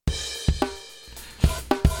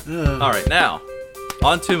All right, now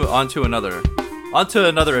onto another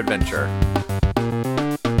adventure.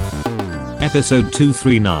 Episode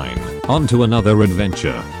 239. On to another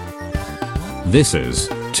adventure. This is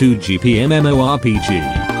 2GP MMORPG.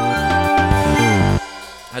 I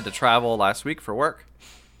had to travel last week for work.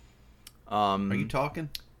 Are you talking?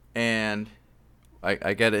 And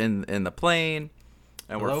I get in the plane,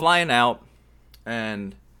 and Hello? we're flying out.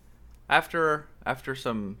 And after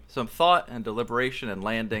some thought and deliberation and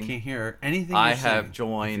landing, I can't hear anything I you're saying have if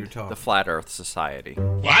joined you're talking. the Flat Earth Society.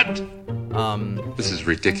 What? This is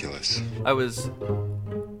ridiculous. I was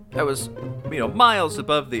miles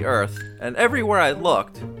above the Earth, and everywhere I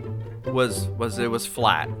looked was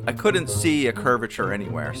flat. I couldn't see a curvature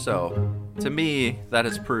anywhere. So, to me, that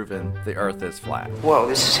has proven the Earth is flat. Whoa,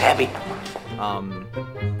 this is heavy.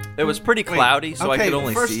 It was pretty cloudy, so okay, I could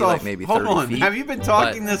only first see off, like maybe 30 hold on. feet. Have you been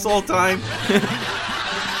talking this whole time?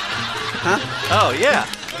 Oh yeah,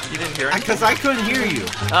 you didn't hear it? Because I couldn't hear you.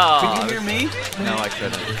 Oh, Can you hear me? No, I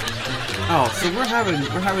couldn't. Oh, so we're having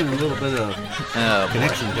a little bit of Oh, boy.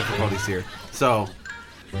 connection difficulties here. So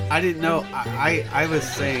I didn't know. I was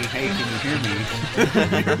saying, hey, can you hear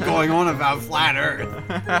me? You're going on about flat Earth.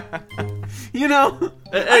 You know,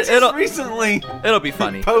 I just recently It'll be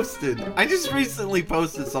funny. I just recently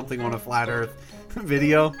posted something on a flat Earth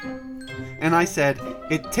video, and I said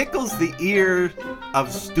it tickles the ear of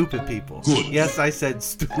stupid people. Good. Yes, I said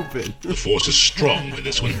stupid. The force is strong with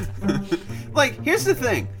this one. Like, here's the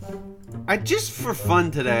thing. I just for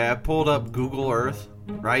fun today, I pulled up Google Earth,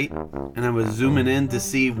 right? And I was zooming in to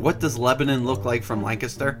see what does Lebanon look like from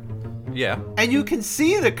Lancaster. Yeah. And you can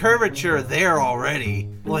see the curvature there already.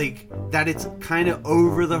 Like, that it's kind of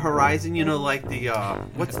over the horizon, you know, like the,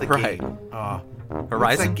 what's the Right. game? What's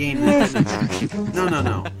Horizon? that game?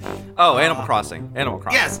 No. Oh, Animal Crossing. Animal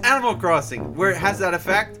Crossing. Yes, Animal Crossing, where it has that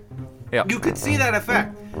effect. Yeah. You could see that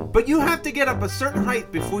effect. But you have to get up a certain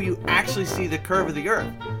height before you actually see the curve of the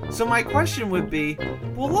Earth. So my question would be,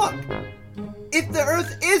 well, look, if the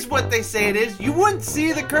Earth is what they say it is, you wouldn't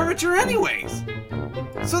see the curvature anyways.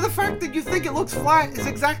 So the fact that you think it looks flat is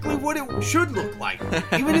exactly what it should look like,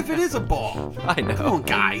 even if it is a ball. I know. Come on,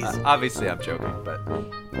 guys. Obviously, I'm joking, but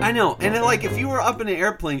I know. And then, like, if you were up in an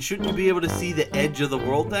airplane, shouldn't you be able to see the edge of the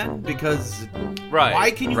world then? Because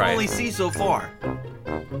why can you only see so far?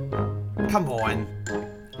 Come on.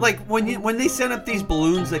 Like, when they send up these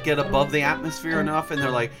balloons that get above the atmosphere enough, and they're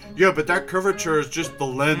like, yeah, but that curvature is just the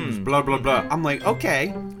lens, blah, blah, blah. I'm like,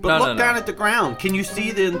 okay, but look down at the ground. Can you see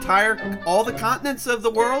all the continents of the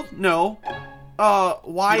world? No.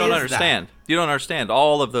 Why is you don't understand. that? You don't understand.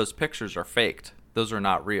 All of those pictures are faked. Those are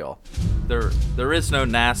not real. There is no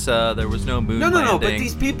NASA. There was no moon landing. No, but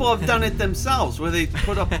these people have done it themselves, where they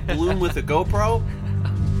put up a balloon with a GoPro.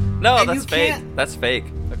 No, And that's you fake. can't- That's fake.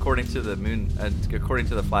 According to the moon, according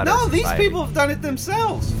to the Flat Earth No, these Society. people have done it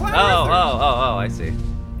themselves. Flat Oh, Earthers. I see.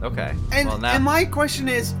 Okay. And, well, now, and my question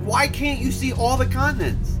is, why can't you see all the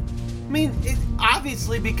continents? I mean,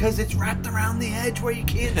 obviously because it's wrapped around the edge where you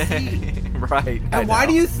can't see. right. And why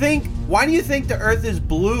do you think the Earth is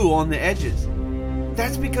blue on the edges?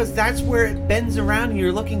 That's because that's where it bends around and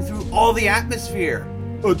you're looking through all the atmosphere.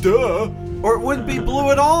 Duh. Or it wouldn't be blue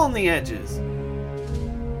at all on the edges.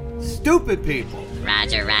 Stupid people.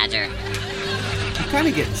 Roger. I'm kind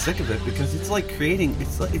of getting sick of it because it's like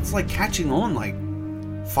it's like catching on like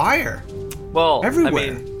fire. Well, everywhere.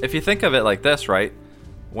 I mean, if you think of it like this, right?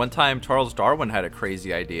 One time Charles Darwin had a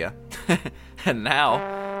crazy idea, and now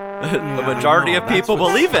the majority of people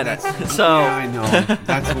believe in it. So yeah, I know.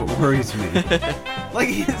 That's what worries me. Like,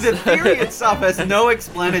 the theory itself has no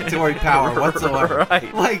explanatory power whatsoever.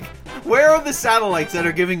 Right. Like, where are the satellites that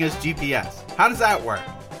are giving us GPS? How does that work?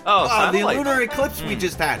 Oh, the satellites. lunar eclipse we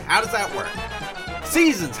just had. How does that work?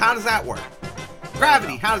 Seasons. How does that work?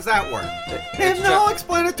 Gravity. How does that work? They have no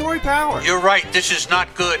explanatory power. You're right, this is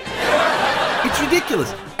not good. It's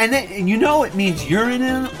ridiculous. And you know it means you're in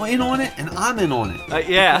on it and I'm in on it.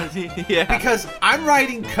 yeah. Yeah. Because I'm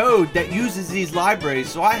writing code that uses these libraries,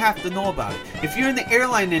 so I have to know about it. If you're in the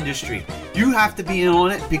airline industry, you have to be in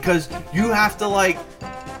on it because you have to, like,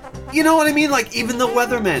 you know what I mean? Like, even the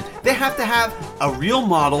weathermen, they have to have a real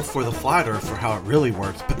model for the flat Earth for how it really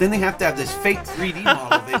works, but then they have to have this fake 3D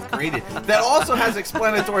model they've created that also has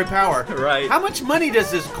explanatory power. Right. How much money does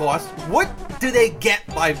this cost? What do they get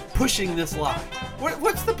by pushing this lie?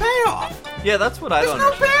 What's the payoff? Yeah, that's what I There's don't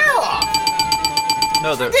no understand. payoff.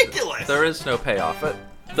 No, ridiculous. There is no payoff. But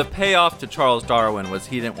the payoff to Charles Darwin was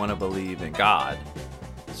he didn't want to believe in God,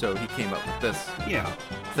 so he came up with this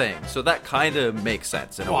thing. So that kind of makes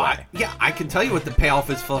sense in a way. Yeah, I can tell you what the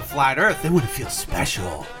payoff is for the flat Earth. They want to feel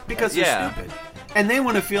special because they're stupid. And they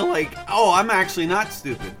want to feel like, oh, I'm actually not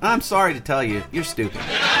stupid. I'm sorry to tell you, you're stupid.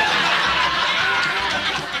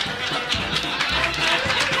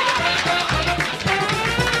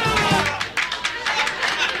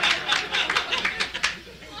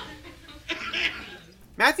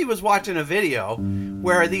 Matthew was watching a video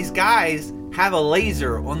where these guys have a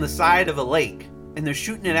laser on the side of a lake and they're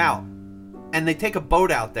shooting it out. And they take a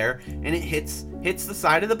boat out there and it hits the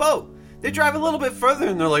side of the boat. They drive a little bit further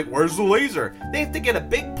and they're like, where's the laser? They have to get a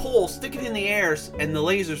big pole, stick it in the air, and the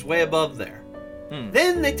laser's way above there.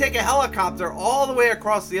 Then they take a helicopter all the way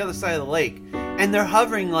across the other side of the lake and they're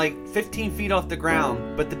hovering like 15 feet off the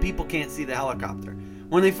ground, but the people can't see the helicopter.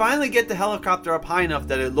 When they finally get the helicopter up high enough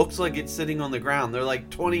that it looks like it's sitting on the ground, they're like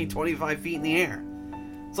 20, 25 feet in the air.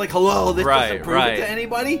 It's like, hello, this doesn't prove it to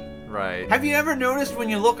anybody? Right. Have you ever noticed when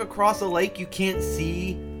you look across a lake, you can't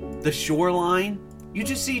see the shoreline? You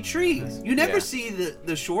just see trees. You never see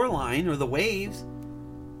the shoreline or the waves.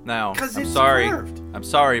 Now, I'm sorry. Curved. I'm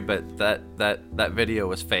sorry, but that video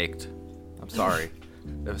was faked. I'm sorry.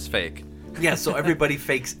 It was fake. Yeah, so everybody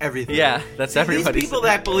fakes everything. Yeah, that's everybody. These people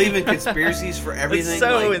that believe in conspiracies for everything. It's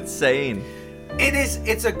so insane.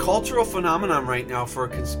 It's a cultural phenomenon right now for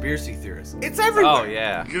conspiracy theorists. It's everywhere. Oh,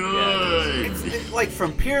 yeah. Good. It's like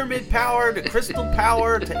from pyramid power to crystal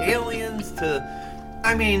power to aliens to...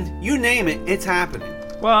 I mean, you name it, it's happening.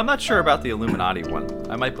 Well, I'm not sure about the Illuminati one.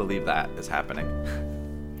 I might believe that is happening.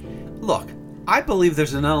 Look, I believe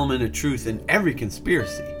there's an element of truth in every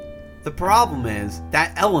conspiracy. The problem is,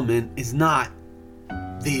 that element is not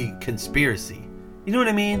the conspiracy. You know what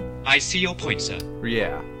I mean? I see your point, sir.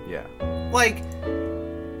 Yeah. Like,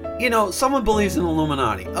 someone believes in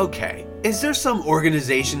Illuminati. Okay. Is there some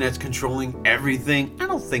organization that's controlling everything? I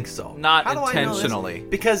don't think so. Not intentionally.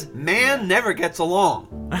 Because man never gets along.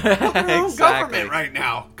 Look at our own government right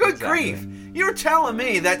now. Good grief. You're telling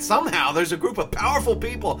me that somehow there's a group of powerful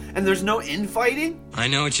people and there's no infighting? I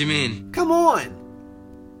know what you mean. Come on.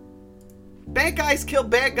 Bad guys kill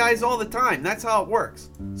bad guys all the time. That's how it works.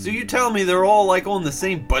 So you tell me they're all like on the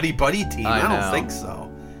same buddy-buddy team? I don't think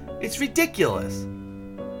so. It's ridiculous.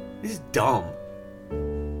 It's dumb.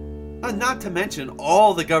 Not to mention,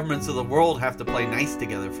 all the governments of the world have to play nice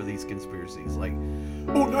together for these conspiracies. Like,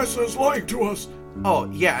 oh, NASA is lying to us. Oh,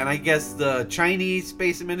 yeah, and I guess the Chinese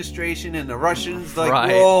Space Administration and the Russians, we're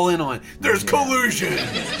all in on it. There's collusion.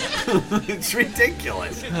 It's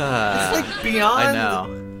ridiculous. It's like beyond... I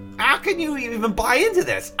know. How can you even buy into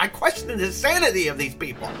this? I question the sanity of these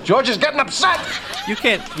people. George is getting upset. You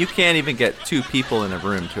can't even get two people in a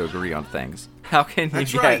room to agree on things. How can you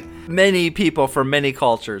get many people from many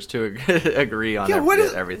cultures to agree on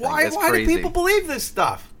everything? Why do people believe this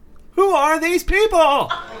stuff? Who are these people? Oh,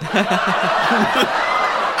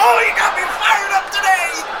 you got me fired up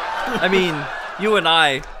today. I mean, you and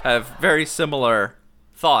I have very similar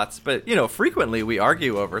thoughts, but frequently we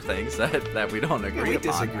argue over things that we don't agree we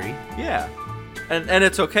upon. Disagree. Yeah. And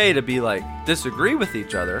it's okay to be like disagree with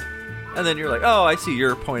each other. And then you're like, oh, I see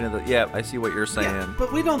your point of I see what you're saying. Yeah,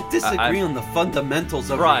 but we don't disagree on the fundamentals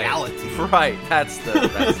of reality. Right. That's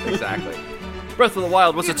exactly. Breath of the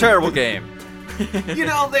Wild was a terrible game.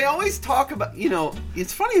 They always talk about,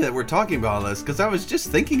 it's funny that we're talking about this because I was just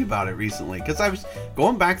thinking about it recently because I was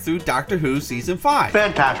going back through Doctor Who Season 5.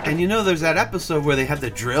 Fantastic. And there's that episode where they have the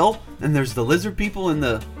drill and there's the lizard people in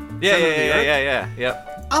the center of the Earth.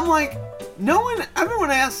 Yep. I'm like, everyone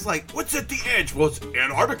asks, like, what's at the edge? Well, it's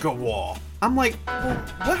Antarctica wall. I'm like, well,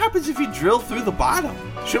 what happens if you drill through the bottom?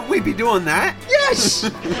 Shouldn't we be doing that? Yes!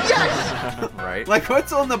 Yes! Right. Like,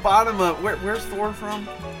 what's on the bottom of, where's Thor from?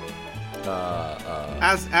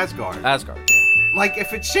 Asgard. Asgard, yeah. Like,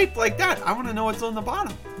 if it's shaped like that, I want to know what's on the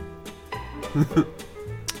bottom.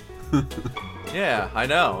 Yeah, I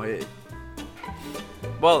know.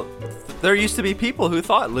 Well, there used to be people who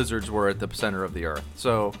thought lizards were at the center of the Earth.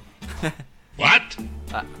 So, what?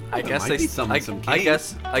 I guess they. I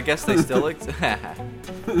guess they still exist.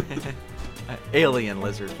 Alien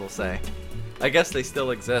lizards, we'll say. I guess they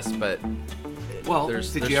still exist, but. Well,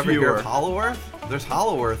 did you ever hear of Hollow Earth? There's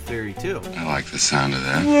Hollow Earth theory too. I like the sound of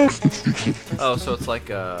that. Oh, so it's like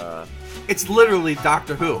It's literally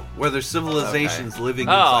Doctor Who, where there's civilizations living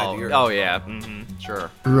inside the Earth. Oh yeah, sure.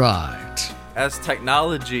 Right. As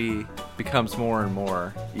technology becomes more and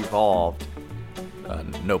more evolved,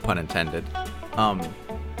 no pun intended,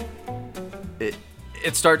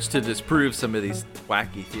 it starts to disprove some of these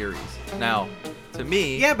wacky theories. Now, to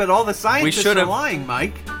me, yeah, but all the scientists are lying,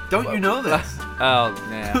 Mike. Don't you know this? Oh,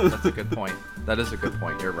 yeah, that's a good point. That is a good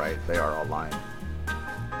point. You're right. They are all lying.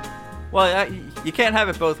 Well, you can't have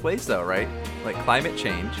it both ways, though, right? Like climate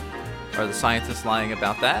change. Are the scientists lying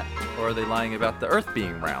about that, or are they lying about the Earth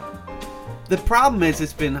being round? The problem is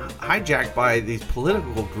it's been hijacked by these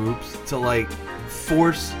political groups to like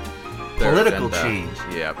force political change.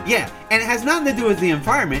 Yep. Yeah, and it has nothing to do with the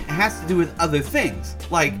environment. It has to do with other things.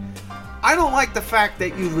 Like, I don't like the fact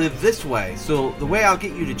that you live this way, so the way I'll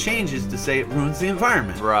get you to change is to say it ruins the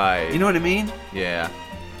environment. Right. You know what I mean? Yeah.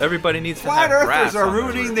 Everybody needs to Flat have earthers grass are on their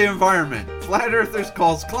ruining roof. the environment. Flat earthers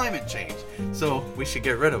cause climate change, so we should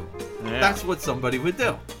get rid of them. Yeah. That's what somebody would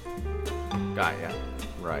do. Got ya.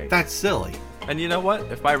 Right. That's silly. And you know what?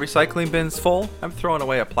 If my recycling bin's full, I'm throwing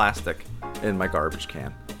away a plastic in my garbage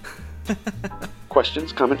can.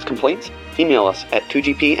 Questions, comments, complaints? Email us at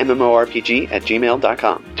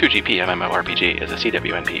 2gpmmorpg@gmail.com. 2GP MMORPG is a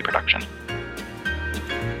CWNP production.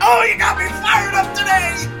 Oh, you got me fired up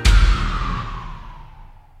today!